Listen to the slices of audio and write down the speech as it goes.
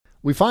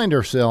We find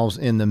ourselves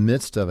in the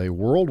midst of a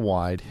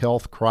worldwide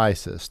health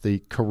crisis, the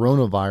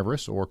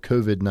coronavirus or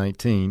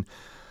COVID-19.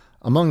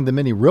 Among the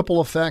many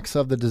ripple effects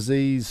of the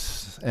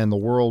disease and the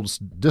world's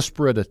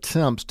disparate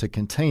attempts to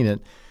contain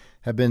it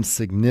have been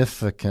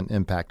significant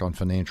impact on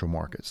financial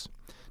markets.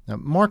 Now,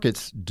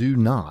 markets do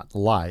not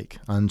like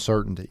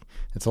uncertainty.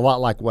 It's a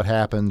lot like what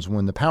happens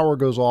when the power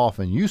goes off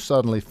and you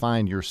suddenly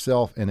find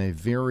yourself in a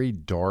very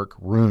dark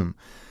room.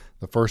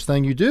 The first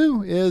thing you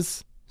do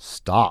is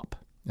stop.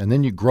 And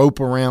then you grope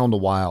around a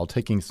while,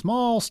 taking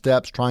small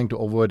steps, trying to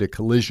avoid a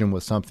collision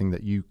with something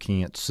that you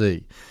can't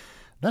see.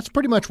 That's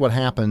pretty much what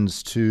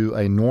happens to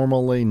a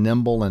normally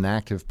nimble and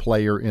active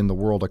player in the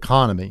world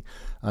economy.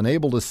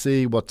 Unable to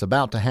see what's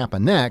about to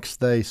happen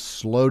next, they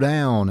slow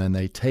down and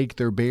they take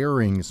their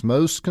bearings,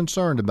 most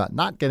concerned about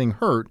not getting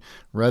hurt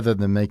rather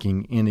than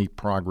making any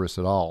progress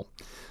at all.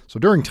 So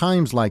during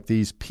times like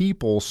these,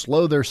 people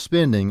slow their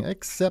spending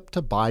except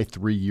to buy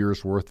 3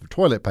 years' worth of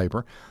toilet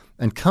paper,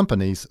 and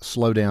companies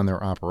slow down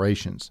their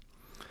operations.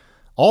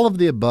 All of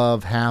the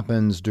above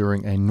happens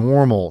during a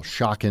normal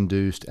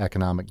shock-induced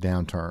economic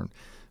downturn.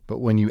 But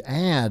when you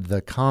add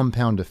the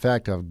compound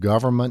effect of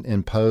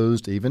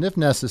government-imposed, even if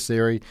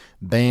necessary,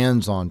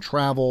 bans on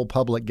travel,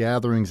 public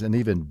gatherings, and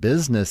even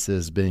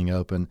businesses being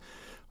open,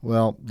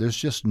 well, there's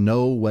just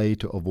no way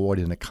to avoid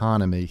an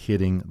economy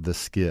hitting the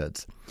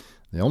skids.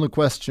 The only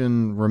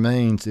question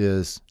remains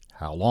is,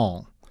 how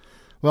long?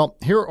 Well,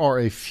 here are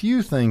a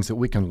few things that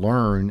we can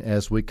learn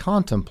as we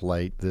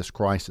contemplate this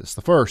crisis.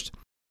 The first,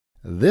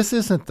 this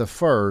isn't the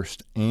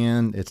first,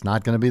 and it's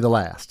not going to be the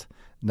last.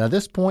 Now,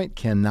 this point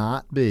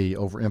cannot be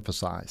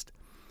overemphasized.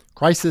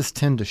 Crises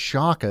tend to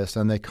shock us,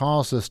 and they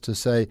cause us to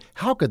say,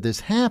 how could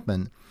this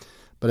happen?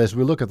 But as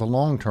we look at the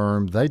long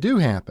term, they do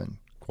happen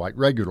quite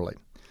regularly.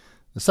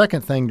 The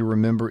second thing to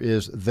remember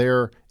is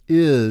there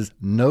is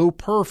no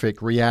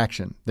perfect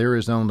reaction. There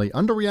is only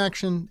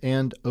underreaction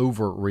and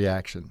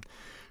overreaction.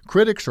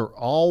 Critics are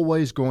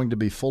always going to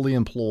be fully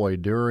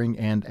employed during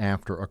and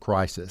after a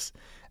crisis.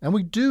 And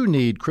we do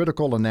need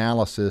critical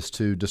analysis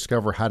to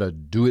discover how to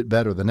do it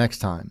better the next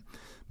time.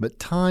 But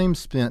time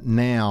spent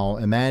now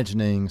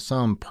imagining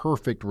some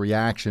perfect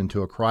reaction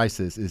to a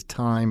crisis is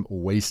time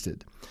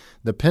wasted.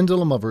 The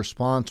pendulum of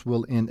response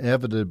will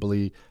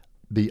inevitably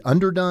be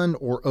underdone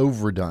or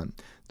overdone.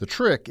 The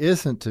trick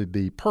isn't to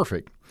be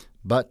perfect,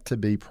 but to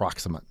be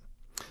proximate.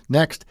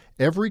 Next,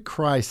 every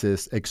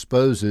crisis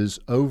exposes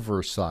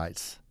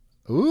oversights.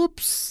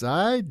 Oops,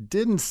 I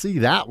didn't see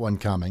that one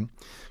coming.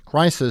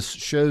 Crisis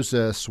shows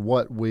us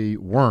what we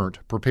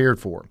weren't prepared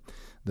for.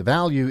 The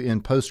value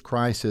in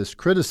post-crisis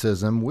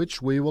criticism,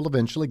 which we will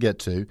eventually get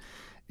to,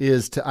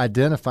 is to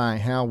identify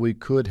how we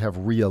could have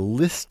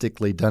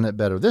realistically done it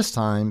better this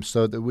time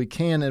so that we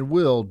can and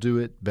will do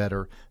it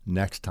better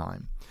next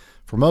time.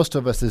 For most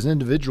of us as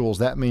individuals,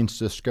 that means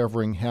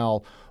discovering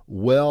how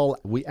well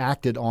we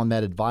acted on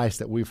that advice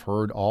that we've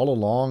heard all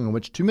along and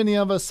which too many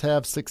of us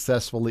have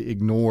successfully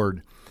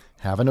ignored.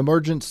 Have an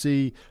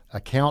emergency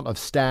account of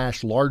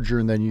stash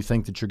larger than you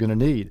think that you're going to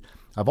need.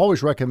 I've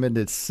always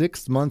recommended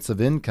 6 months of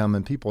income,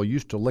 and people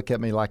used to look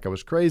at me like I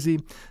was crazy.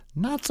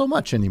 Not so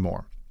much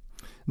anymore.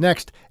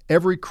 Next,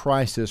 every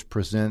crisis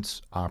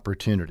presents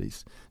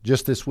opportunities.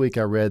 Just this week,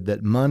 I read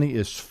that money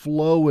is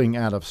flowing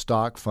out of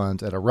stock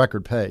funds at a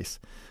record pace.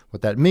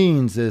 What that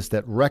means is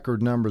that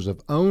record numbers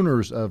of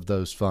owners of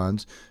those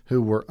funds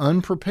who were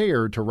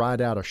unprepared to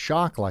ride out a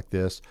shock like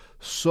this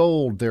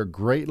sold their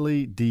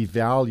greatly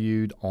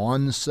devalued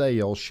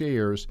on-sale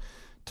shares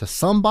to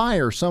some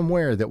buyer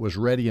somewhere that was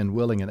ready and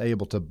willing and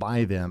able to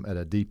buy them at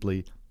a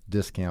deeply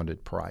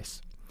discounted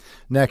price.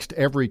 Next,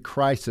 every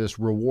crisis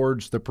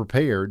rewards the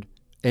prepared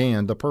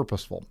and the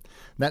purposeful.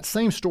 That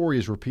same story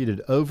is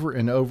repeated over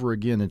and over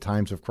again in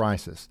times of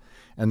crisis.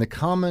 And the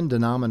common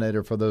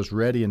denominator for those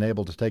ready and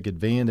able to take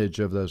advantage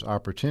of those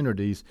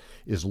opportunities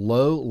is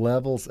low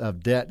levels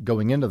of debt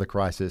going into the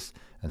crisis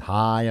and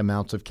high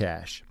amounts of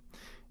cash.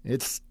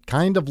 It's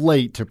kind of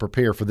late to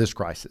prepare for this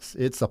crisis.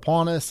 It's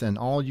upon us, and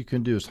all you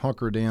can do is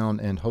hunker down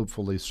and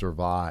hopefully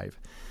survive.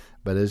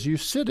 But as you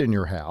sit in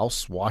your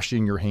house,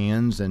 washing your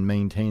hands and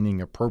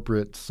maintaining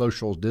appropriate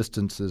social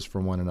distances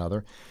from one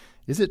another,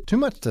 is it too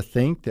much to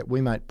think that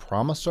we might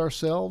promise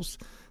ourselves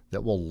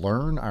that we'll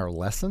learn our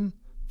lesson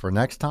for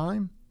next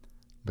time?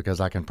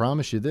 Because I can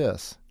promise you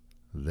this,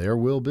 there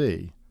will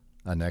be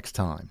a next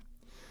time.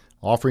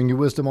 Offering you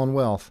wisdom on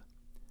wealth,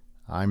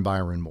 I'm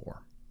Byron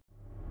Moore.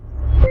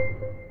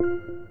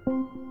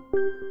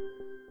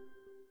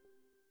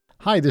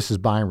 Hi, this is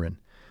Byron.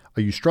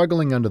 Are you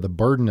struggling under the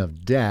burden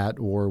of debt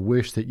or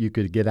wish that you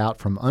could get out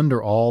from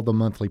under all the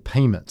monthly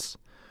payments?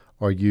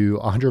 Are you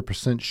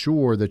 100%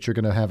 sure that you're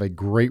going to have a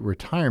great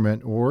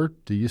retirement, or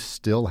do you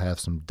still have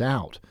some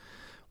doubt?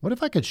 What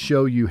if I could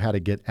show you how to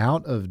get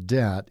out of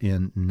debt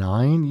in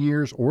 9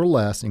 years or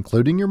less,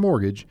 including your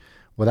mortgage,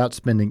 without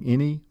spending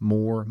any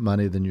more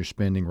money than you're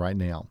spending right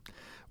now?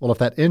 Well, if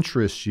that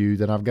interests you,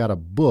 then I've got a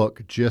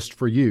book just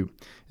for you.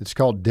 It's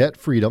called Debt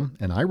Freedom,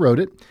 and I wrote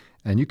it,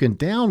 and you can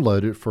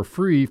download it for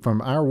free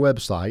from our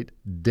website,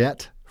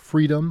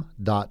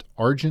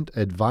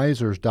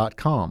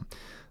 debtfreedom.argentadvisors.com.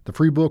 The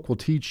free book will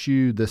teach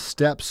you the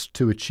steps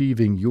to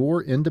achieving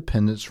your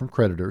independence from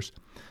creditors.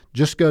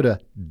 Just go to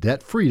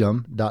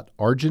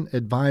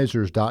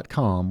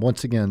debtfreedom.argentadvisors.com.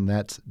 Once again,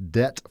 that's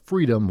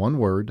debtfreedom, one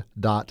word,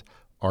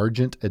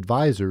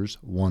 .argentadvisors,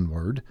 one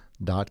word,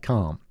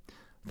 .com.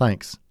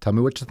 Thanks. Tell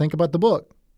me what you think about the book.